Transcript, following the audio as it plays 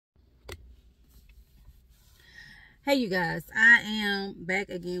Hey, you guys, I am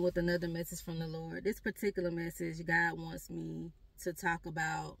back again with another message from the Lord. This particular message, God wants me to talk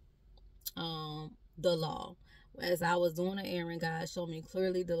about the law. As I was doing an errand, God showed me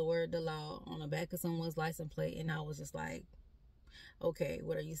clearly the word the law on the back of someone's license plate, and I was just like, okay,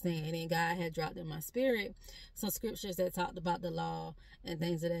 what are you saying? And then God had dropped in my spirit some scriptures that talked about the law and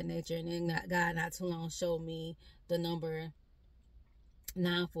things of that nature. And then God not too long showed me the number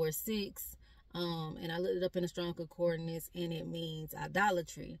 946. And I looked it up in the strong concordance, and it means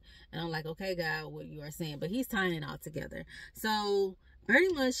idolatry. And I'm like, okay, God, what you are saying, but He's tying it all together. So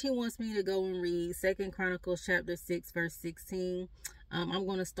pretty much, He wants me to go and read Second Chronicles chapter 6, verse 16. I'm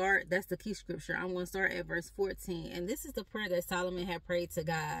going to start. That's the key scripture. I'm going to start at verse 14, and this is the prayer that Solomon had prayed to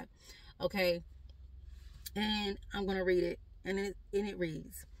God. Okay, and I'm going to read it, and it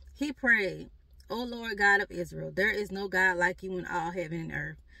reads: He prayed, "O Lord God of Israel, there is no God like you in all heaven and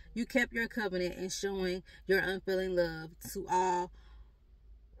earth. You kept your covenant in showing your unfailing love to all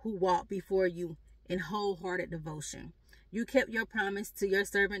who walk before you in wholehearted devotion. You kept your promise to your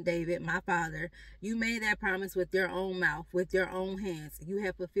servant David, my father. You made that promise with your own mouth, with your own hands. You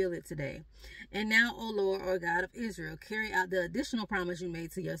have fulfilled it today. And now, O Lord, O God of Israel, carry out the additional promise you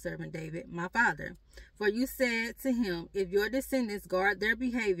made to your servant David, my father. For you said to him, if your descendants guard their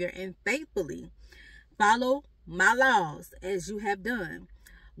behavior and faithfully follow my laws as you have done,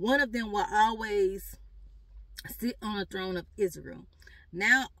 one of them will always sit on the throne of Israel.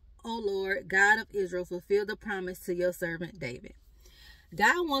 Now, O Lord, God of Israel, fulfill the promise to your servant David."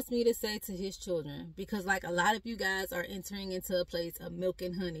 God wants me to say to His children, because like a lot of you guys are entering into a place of milk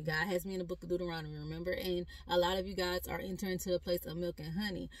and honey. God has me in the book of Deuteronomy, remember? And a lot of you guys are entering into a place of milk and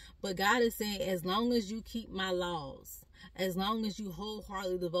honey. But God is saying, as long as you keep my laws, as long as you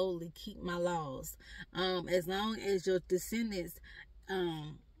wholeheartedly, devotedly keep my laws, as long as your descendants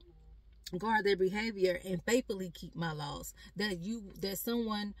guard their behavior and faithfully keep my laws, that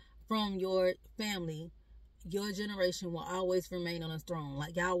someone from your family, your generation, will always remain on the throne.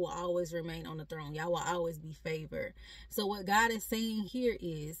 Like, y'all will always remain on the throne. Y'all will always be favored. So what God is saying here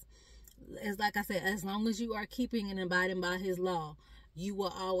is like I said, as long as you are keeping and abiding by His law, you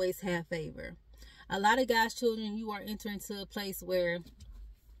will always have favor. A lot of God's children, you are entering to a place where,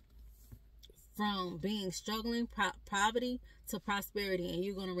 from being struggling, poverty to prosperity, and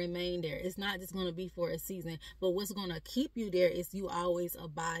you're going to remain there. It's not just going to be for a season, but what's going to keep you there is you always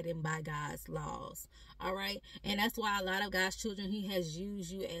abiding by God's laws. All right, and that's why a lot of God's children, He has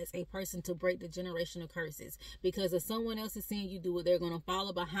used you as a person to break the generational curses, because if someone else is seeing you do it, they're going to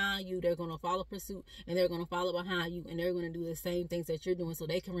follow behind you, they're going to follow pursuit, and they're going to follow behind you, and they're going to do the same things that you're doing so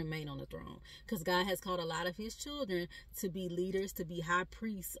they can remain on the throne. Because God has called a lot of His children to be leaders, to be high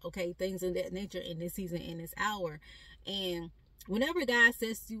priests, okay, things in that nature in this season, in this hour. And whenever God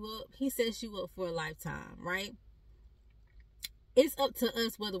sets you up, He sets you up for a lifetime, right? It's up to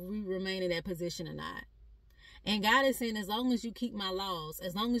us whether we remain in that position or not. And God is saying, as long as you keep my laws,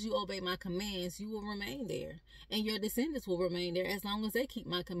 as long as you obey my commands, you will remain there. And your descendants will remain there as long as they keep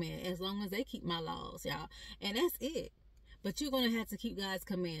my command, as long as they keep my laws, y'all. And that's it. But you're going to have to keep God's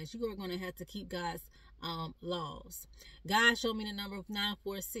commands. You are going to have to keep God's laws. God showed me the number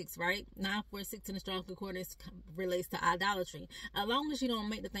 946, right? 946 in the strong concordance relates to idolatry. As long as you don't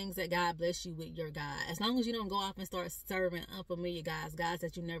make the things that God bless you with your God, as long as you don't go off and start serving unfamiliar gods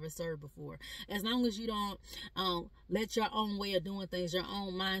that you never served before, as long as you don't let your own way of doing things, your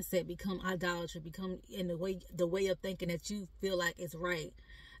own mindset become idolatry, become in the way of thinking that you feel like is right,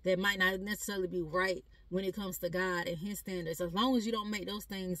 that might not necessarily be right when it comes to God and His standards. As long as you don't make those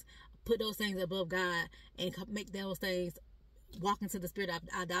things, put those things above God, and make those things walk into the spirit of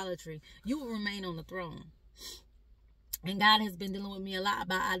idolatry, you will remain on the throne. And God has been dealing with me a lot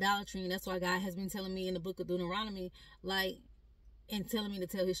about idolatry, and that's why God has been telling me in the book of Deuteronomy, and telling me to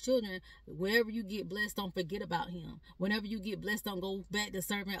tell His children, wherever you get blessed, don't forget about Him. Whenever you get blessed, don't go back to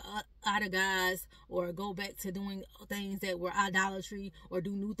serving other gods, or go back to doing things that were idolatry, or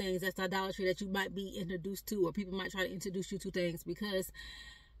do new things that's idolatry that you might be introduced to, or people might try to introduce you to things, because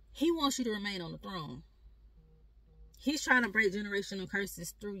He wants you to remain on the throne. He's trying to break generational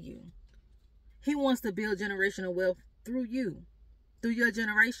curses through you. He wants to build generational wealth through you, through your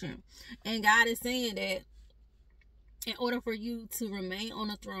generation. And God is saying that in order for you to remain on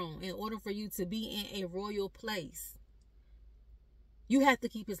the throne, in order for you to be in a royal place, you have to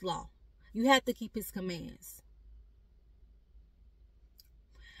keep His law. You have to keep His commands.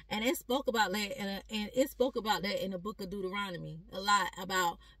 And it spoke about that, and it spoke about that in the book of Deuteronomy a lot,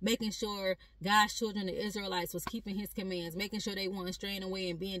 about making sure God's children, the Israelites, was keeping His commands, making sure they weren't straying away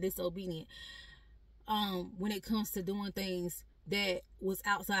and being disobedient when it comes to doing things that was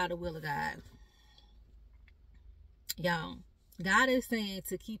outside the will of God. Y'all, God is saying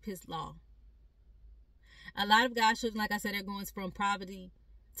to keep his law. A lot of God's children, like I said, are going from poverty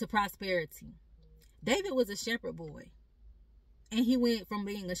to prosperity. David was a shepherd boy. And he went from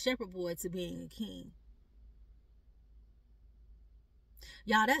being a shepherd boy to being a king.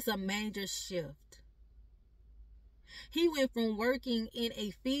 Y'all, that's a major shift. He went from working in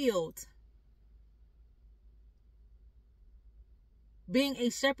a field, being a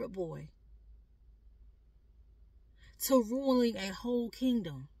shepherd boy, to ruling a whole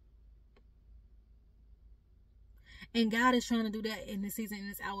kingdom. And God is trying to do that in this season, in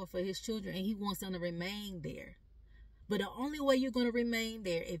this hour for his children. And he wants them to remain there. But the only way you're going to remain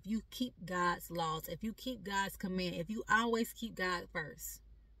there, if you keep God's laws, if you keep God's command, if you always keep God first.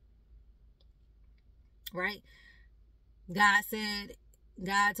 Right? God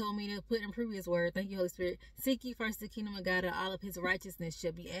told me to put in previous word, thank you, Holy Spirit, seek ye first the kingdom of God, and all of his righteousness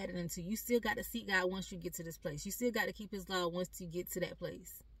shall be added unto you. You still got to seek God once you get to this place. You still got to keep his law once you get to that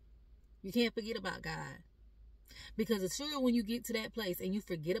place. You can't forget about God. Because it's sure when you get to that place and you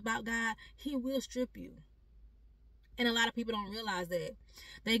forget about God, he will strip you. And a lot of people don't realize that.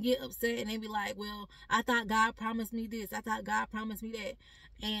 They get upset and they be like, well, I thought God promised me this. I thought God promised me that.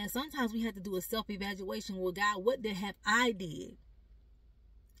 And sometimes we have to do a self-evaluation. Well, God, what have I did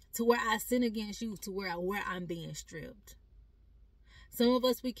to where I sin against you, to where I'm being stripped? Some of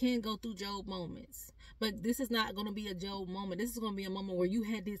us, we can go through Job moments. But this is not going to be a Job moment. This is going to be a moment where you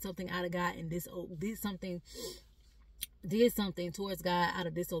had did something out of God and did something towards God out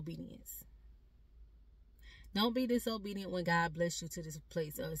of disobedience. Don't be disobedient when God bless you to this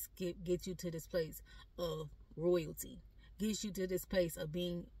place, or get you to this place of royalty, gets you to this place of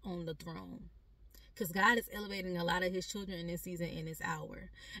being on the throne. Because God is elevating a lot of his children in this season, in this hour.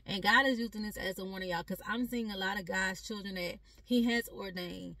 And God is using this as a warning, y'all, because I'm seeing a lot of God's children that he has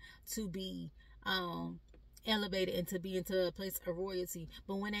ordained to be elevated and to be into a place of royalty.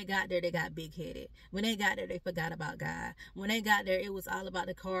 But when they got there, they got big-headed. When they got there, they forgot about God. When they got there, it was all about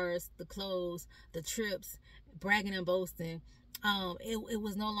the cars, the clothes, the trips, bragging and boasting. It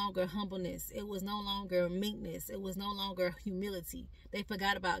was no longer humbleness. It was no longer meekness. It was no longer humility. They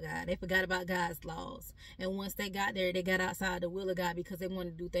forgot about God. They forgot about God's laws. And once they got there, they got outside the will of God because they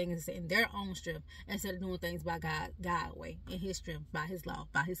wanted to do things in their own strength instead of doing things by God way, in his strength, by his law,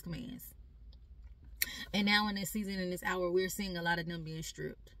 by his commands. And now in this season, in this hour, we're seeing a lot of them being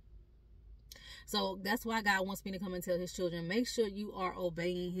stripped. So that's why God wants me to come and tell his children, make sure you are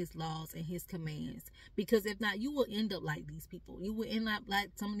obeying his laws and his commands. Because if not, you will end up like these people. You will end up like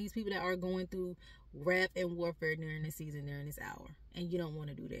some of these people that are going through wrath and warfare during this season, during this hour. And you don't want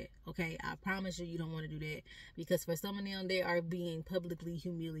to do that. Okay? I promise you, you don't want to do that. Because for some of them, they are being publicly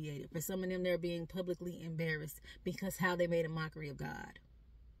humiliated. For some of them, they're being publicly embarrassed because how they made a mockery of God.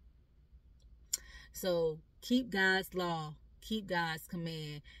 So keep God's law, keep God's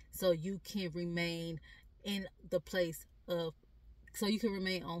command, so you can remain in the place of, so you can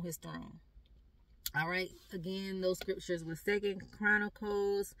remain on his throne. All right. Again, those scriptures with 2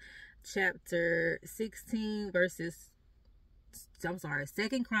 Chronicles chapter 16 verses,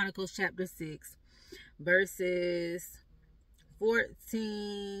 2 Chronicles chapter 6 verses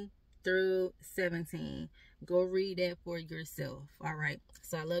 14 through 17. Go read that for yourself. All right.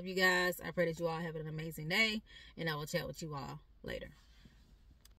 So I love you guys. I pray that you all have an amazing day, and I will chat with you all later.